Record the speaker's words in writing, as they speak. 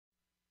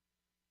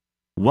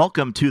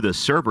Welcome to the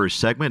servers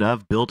segment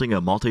of building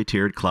a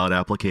multi-tiered cloud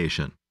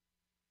application.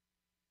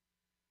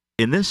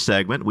 In this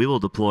segment, we will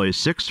deploy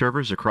 6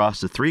 servers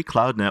across the 3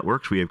 cloud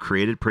networks we have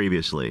created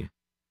previously.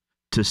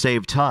 To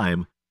save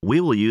time, we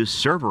will use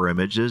server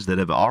images that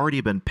have already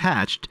been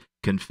patched,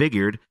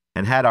 configured,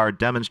 and had our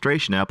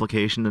demonstration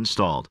application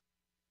installed.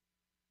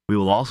 We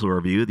will also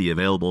review the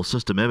available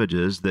system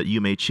images that you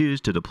may choose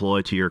to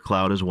deploy to your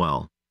cloud as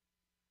well.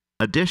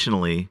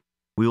 Additionally,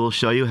 we will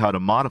show you how to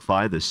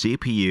modify the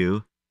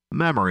CPU,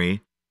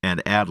 memory,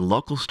 and add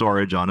local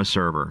storage on a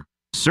server.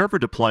 Server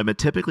deployment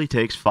typically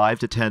takes 5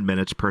 to 10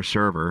 minutes per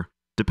server,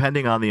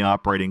 depending on the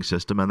operating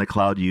system and the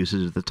cloud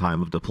usage at the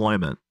time of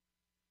deployment.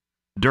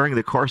 During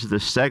the course of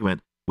this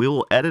segment, we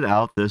will edit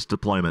out this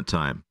deployment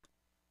time.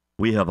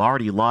 We have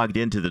already logged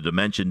into the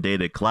Dimension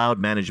Data Cloud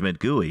Management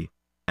GUI,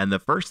 and the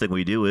first thing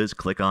we do is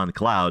click on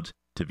Clouds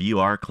to view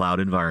our cloud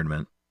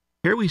environment.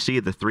 Here we see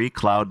the 3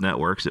 cloud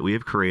networks that we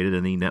have created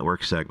in the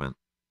network segment.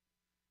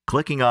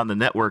 Clicking on the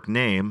network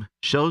name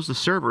shows the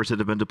servers that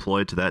have been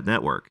deployed to that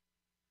network.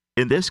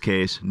 In this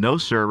case, no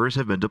servers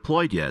have been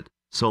deployed yet,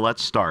 so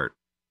let's start.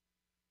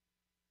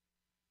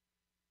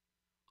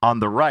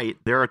 On the right,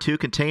 there are 2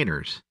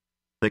 containers.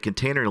 The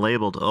container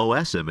labeled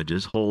OS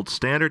images holds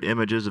standard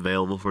images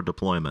available for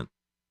deployment.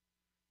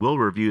 We'll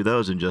review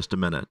those in just a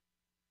minute.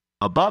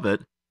 Above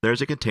it,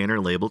 there's a container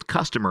labeled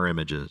customer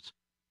images,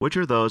 which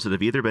are those that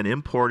have either been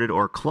imported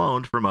or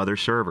cloned from other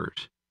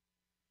servers.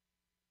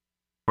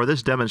 For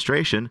this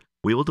demonstration,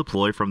 we will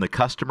deploy from the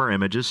customer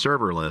images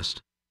server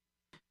list.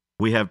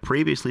 We have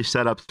previously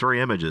set up 3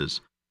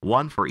 images,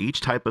 one for each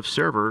type of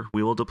server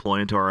we will deploy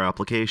into our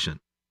application.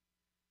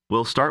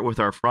 We'll start with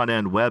our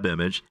front-end web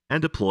image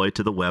and deploy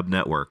to the web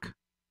network.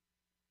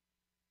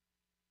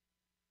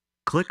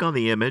 Click on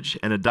the image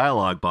and a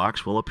dialog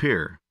box will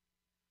appear.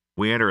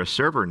 We enter a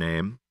server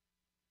name,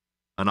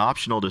 an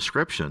optional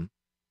description,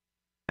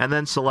 and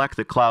then select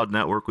the cloud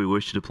network we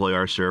wish to deploy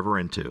our server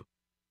into.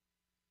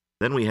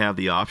 Then we have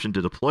the option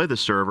to deploy the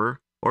server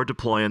or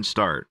deploy and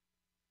start.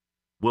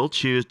 We'll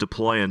choose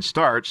deploy and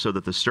start so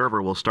that the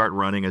server will start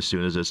running as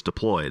soon as it's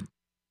deployed.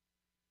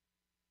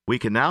 We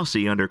can now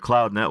see under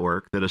Cloud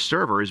Network that a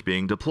server is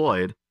being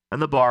deployed,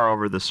 and the bar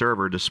over the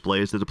server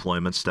displays the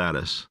deployment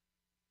status.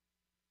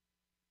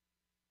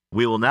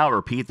 We will now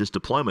repeat this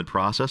deployment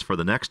process for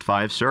the next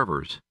 5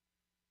 servers,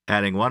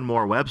 adding one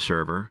more web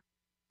server,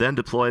 then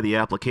deploy the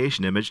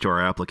application image to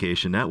our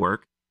application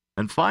network,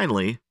 and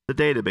finally, the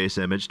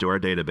database image to our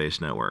database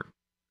network.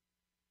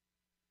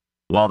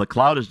 While the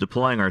cloud is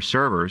deploying our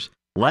servers,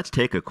 let's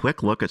take a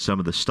quick look at some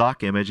of the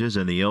stock images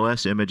in the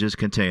OS images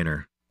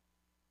container.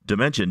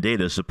 Dimension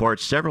Data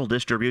supports several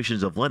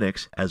distributions of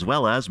Linux as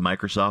well as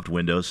Microsoft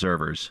Windows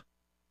servers.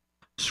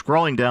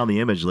 Scrolling down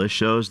the image list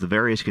shows the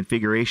various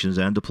configurations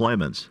and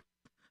deployments.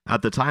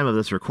 At the time of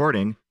this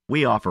recording,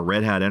 we offer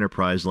Red Hat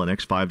Enterprise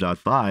Linux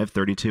 5.5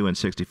 32 and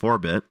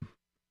 64-bit,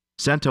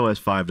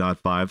 CentOS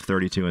 5.5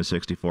 32 and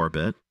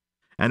 64-bit,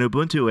 and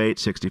Ubuntu 8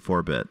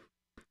 64-bit.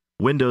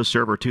 Windows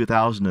Server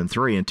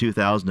 2003 and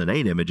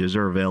 2008 images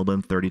are available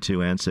in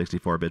 32 and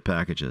 64-bit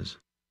packages.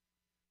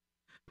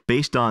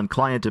 Based on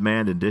client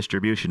demand and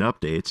distribution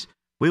updates,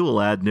 we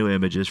will add new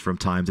images from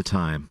time to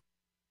time.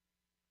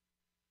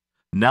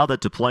 Now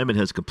that deployment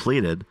has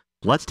completed,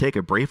 let's take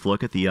a brief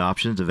look at the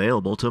options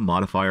available to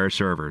modify our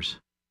servers.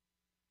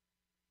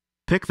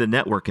 Pick the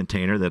network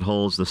container that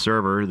holds the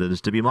server that is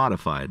to be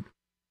modified.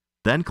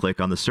 Then click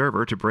on the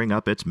server to bring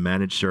up its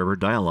Manage Server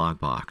dialog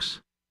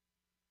box.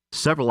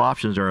 Several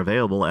options are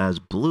available as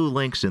blue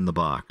links in the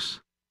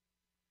box.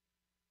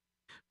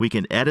 We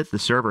can edit the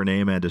server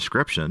name and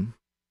description,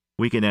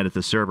 we can edit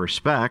the server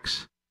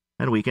specs,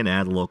 and we can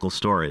add local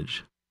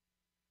storage.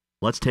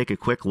 Let's take a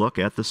quick look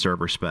at the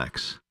server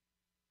specs.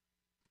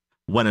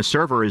 When a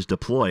server is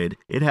deployed,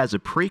 it has a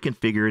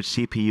pre-configured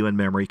CPU and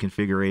memory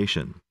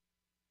configuration.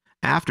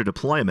 After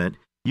deployment,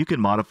 you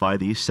can modify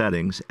these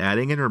settings,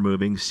 adding and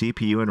removing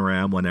CPU and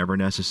RAM whenever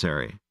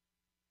necessary.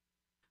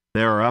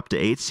 There are up to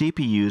 8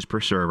 CPUs per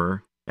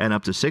server and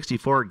up to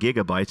 64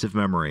 gigabytes of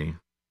memory.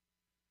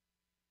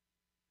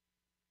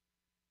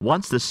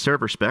 Once the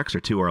server specs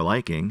are to our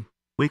liking,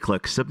 we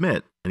click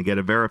Submit and get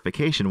a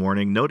verification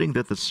warning noting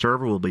that the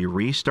server will be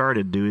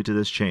restarted due to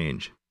this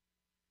change.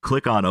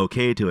 Click on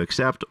OK to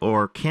accept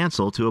or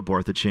Cancel to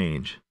abort the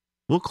change.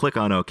 We'll click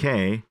on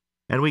OK,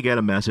 and we get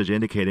a message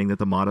indicating that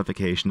the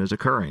modification is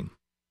occurring.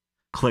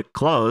 Click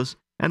Close,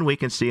 and we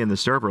can see in the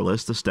server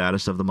list the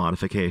status of the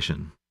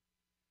modification.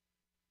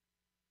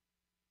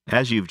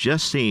 As you've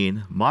just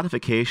seen,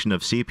 modification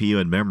of CPU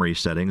and memory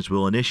settings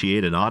will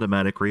initiate an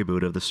automatic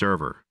reboot of the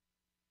server.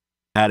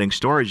 Adding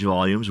storage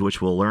volumes,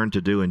 which we'll learn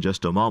to do in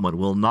just a moment,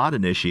 will not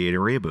initiate a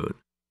reboot.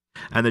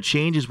 And the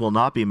changes will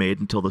not be made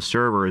until the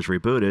server is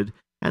rebooted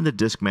and the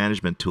disk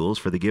management tools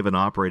for the given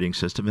operating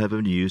system have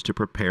been used to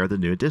prepare the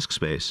new disk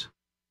space.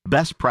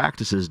 Best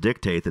practices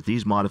dictate that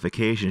these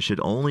modifications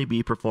should only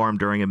be performed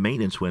during a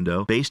maintenance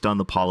window based on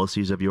the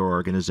policies of your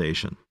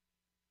organization.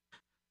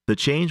 The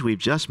change we've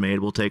just made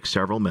will take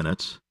several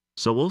minutes,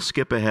 so we'll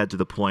skip ahead to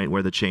the point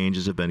where the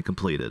changes have been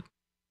completed.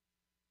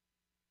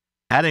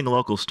 Adding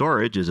local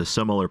storage is a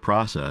similar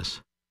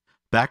process.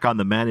 Back on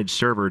the Manage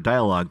Server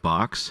dialog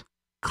box,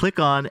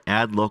 click on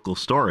Add Local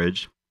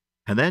Storage,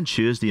 and then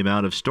choose the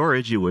amount of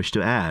storage you wish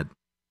to add.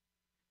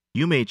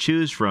 You may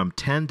choose from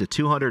 10 to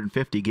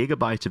 250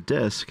 gigabytes of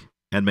disk,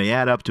 and may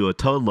add up to a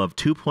total of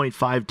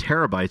 2.5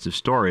 terabytes of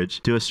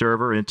storage to a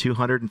server in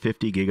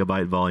 250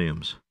 gigabyte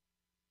volumes.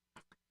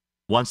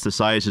 Once the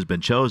size has been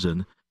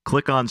chosen,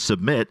 click on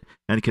Submit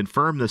and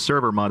confirm the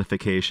server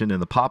modification in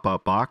the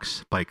pop-up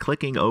box by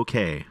clicking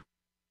OK.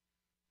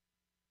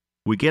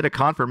 We get a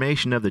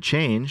confirmation of the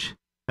change,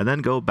 and then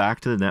go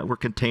back to the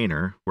network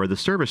container where the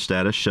service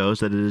status shows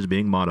that it is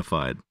being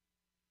modified.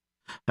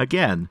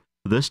 Again,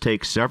 this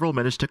takes several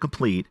minutes to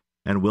complete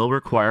and will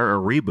require a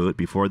reboot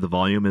before the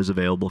volume is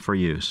available for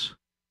use.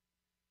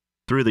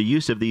 Through the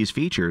use of these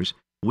features,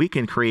 we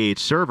can create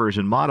servers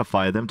and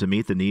modify them to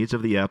meet the needs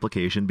of the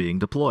application being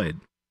deployed.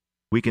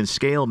 We can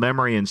scale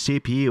memory and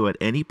CPU at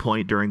any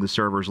point during the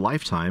server's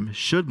lifetime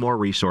should more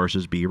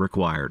resources be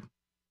required.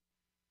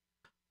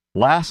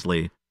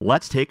 Lastly,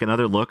 let's take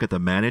another look at the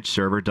Manage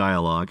Server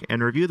dialog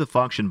and review the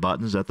function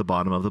buttons at the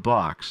bottom of the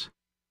box.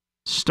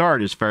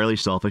 Start is fairly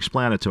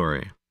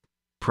self-explanatory.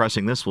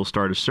 Pressing this will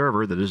start a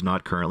server that is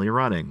not currently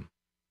running.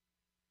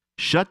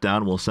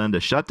 Shutdown will send a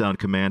shutdown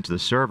command to the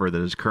server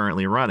that is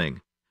currently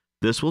running.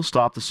 This will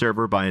stop the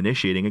server by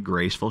initiating a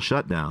graceful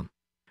shutdown.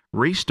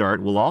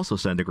 Restart will also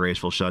send a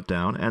graceful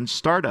shutdown and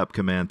startup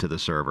command to the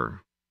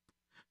server.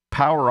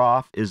 Power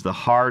off is the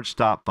hard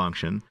stop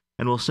function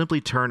and will simply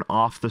turn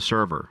off the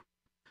server.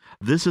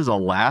 This is a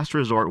last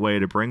resort way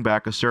to bring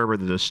back a server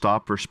that has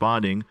stopped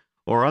responding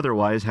or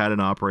otherwise had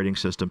an operating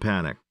system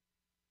panic.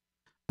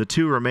 The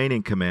two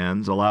remaining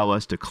commands allow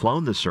us to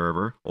clone the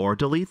server or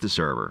delete the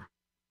server.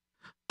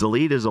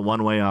 Delete is a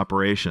one-way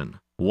operation.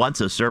 Once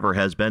a server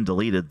has been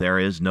deleted, there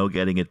is no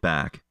getting it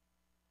back.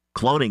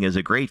 Cloning is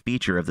a great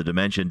feature of the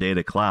Dimension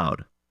Data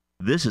Cloud.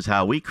 This is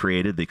how we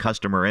created the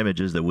customer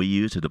images that we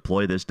use to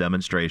deploy this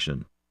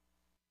demonstration.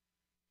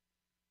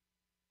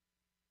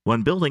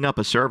 When building up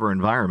a server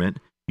environment,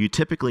 you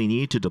typically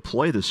need to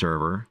deploy the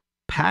server,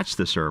 patch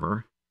the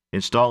server,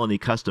 install any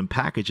custom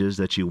packages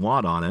that you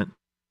want on it,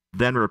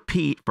 then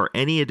repeat for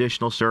any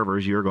additional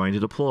servers you're going to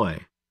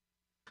deploy.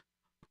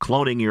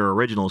 Cloning your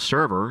original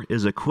server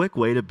is a quick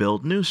way to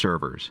build new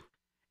servers,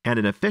 and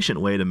an efficient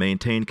way to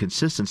maintain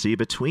consistency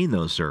between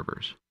those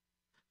servers.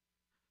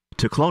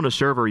 To clone a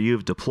server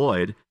you've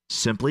deployed,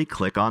 simply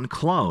click on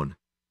Clone,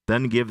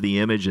 then give the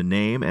image a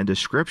name and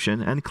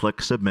description and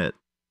click Submit.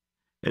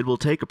 It will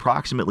take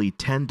approximately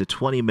 10 to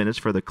 20 minutes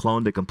for the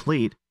clone to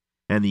complete,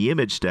 and the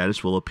image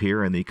status will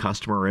appear in the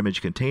customer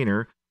image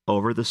container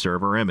over the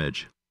server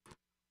image.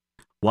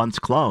 Once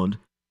cloned,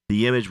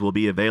 the image will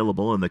be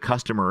available in the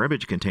customer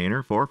image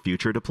container for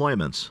future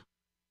deployments.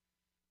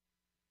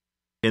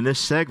 In this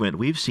segment,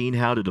 we've seen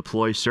how to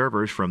deploy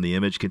servers from the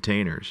image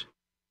containers.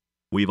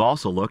 We've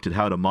also looked at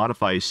how to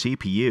modify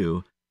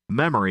CPU,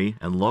 memory,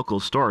 and local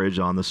storage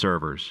on the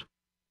servers.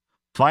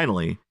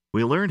 Finally,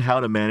 we learned how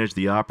to manage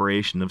the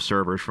operation of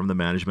servers from the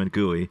management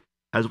GUI,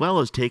 as well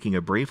as taking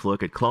a brief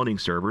look at cloning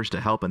servers to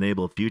help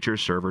enable future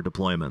server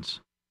deployments.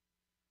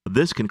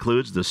 This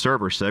concludes the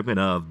server segment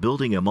of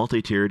Building a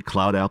Multi-Tiered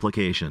Cloud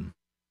Application.